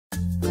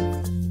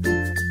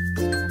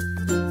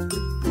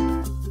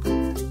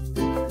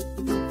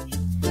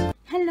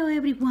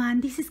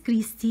everyone, this is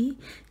Christy.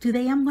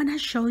 Today I'm gonna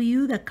show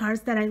you the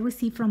cards that I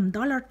received from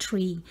Dollar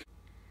Tree.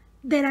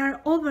 There are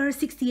over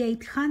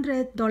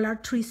 6,800 Dollar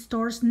Tree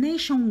stores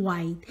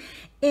nationwide,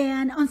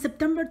 and on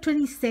September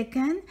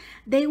 22nd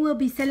they will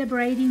be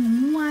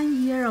celebrating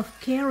 1 year of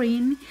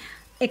caring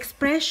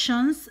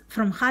expressions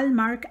from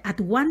Hallmark at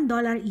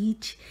 $1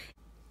 each,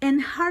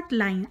 and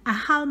HEARTLINE, a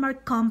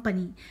Hallmark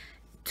company,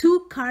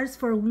 2 cards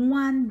for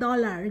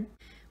 $1.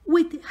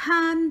 With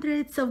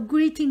hundreds of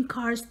greeting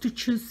cards to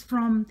choose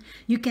from,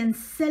 you can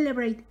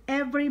celebrate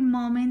every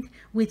moment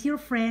with your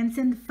friends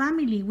and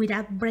family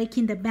without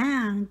breaking the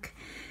bank.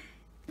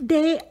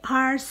 They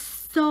are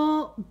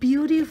so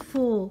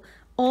beautiful.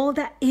 All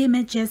the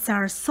images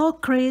are so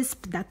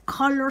crisp. The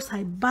colors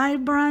are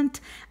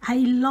vibrant. I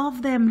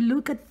love them.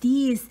 Look at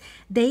these.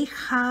 They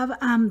have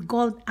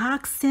gold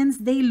accents.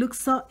 They look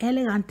so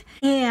elegant.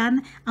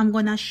 And I'm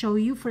gonna show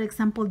you, for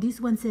example, this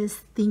one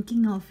says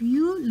thinking of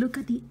you. Look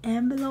at the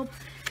envelope.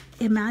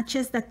 It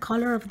matches the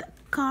color of the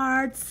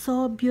card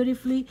so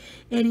beautifully.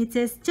 And it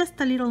says just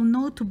a little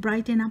note to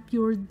brighten up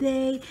your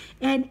day.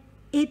 And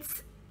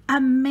it's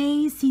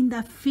amazing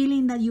the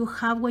feeling that you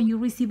have when you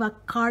receive a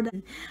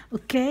card.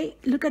 Okay,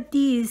 look at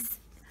this,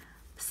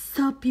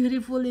 so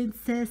beautiful. It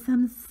says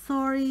I'm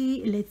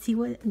sorry. Let's see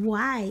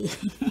why.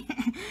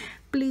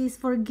 Please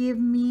forgive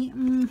me.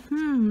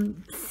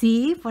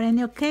 See, for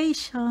any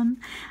occasion.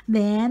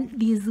 Then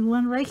this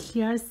one right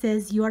here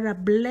says you are a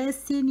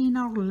blessing in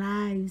our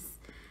lives.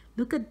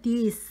 Look at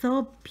this,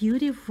 so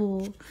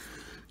beautiful.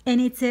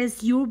 And it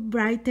says you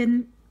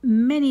brighten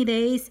many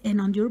days,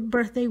 and on your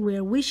birthday we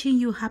are wishing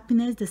you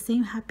happiness, the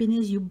same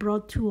happiness you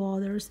brought to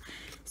others.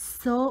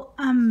 So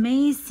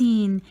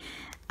amazing.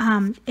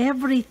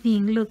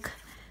 Everything, look,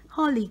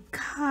 holy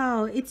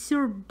cow, it's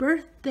your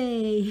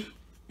birthday.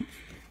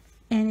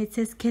 And it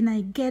says, can I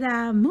get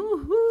a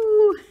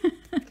moo-hoo?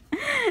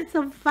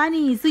 So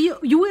funny. So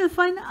you will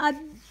find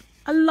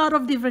a lot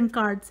of different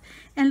cards.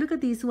 And look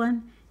at this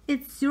one,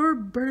 it's your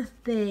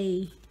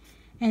birthday.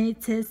 And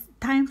it says,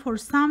 time for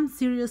some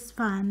serious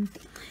fun.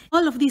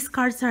 All of these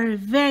cards are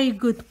very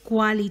good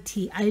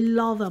quality. I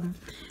love them.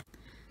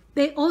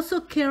 They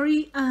also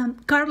carry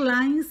card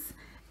lines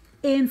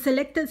in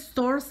selected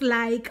stores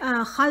like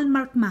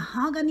Hallmark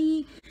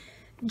Mahogany,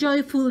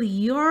 Joyfully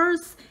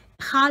Yours,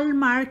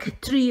 Hallmark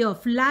Tree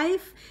of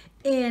Life,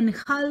 and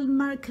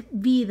Hallmark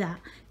VIDA,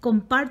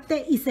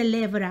 Comparte y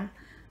Celebra.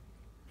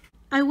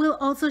 I will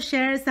also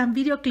share some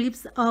video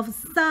clips of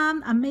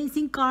some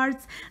amazing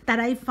cards that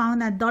I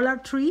found at Dollar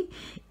Tree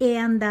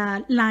and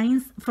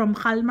lines from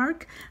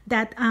Hallmark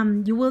that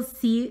you will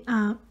see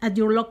at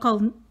your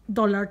local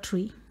Dollar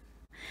Tree.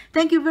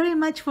 Thank you very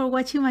much for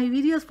watching my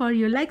videos, for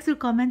your likes, your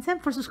comments,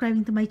 and for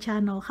subscribing to my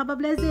channel. Have a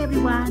blessed day,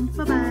 everyone.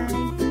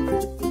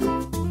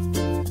 Bye-bye.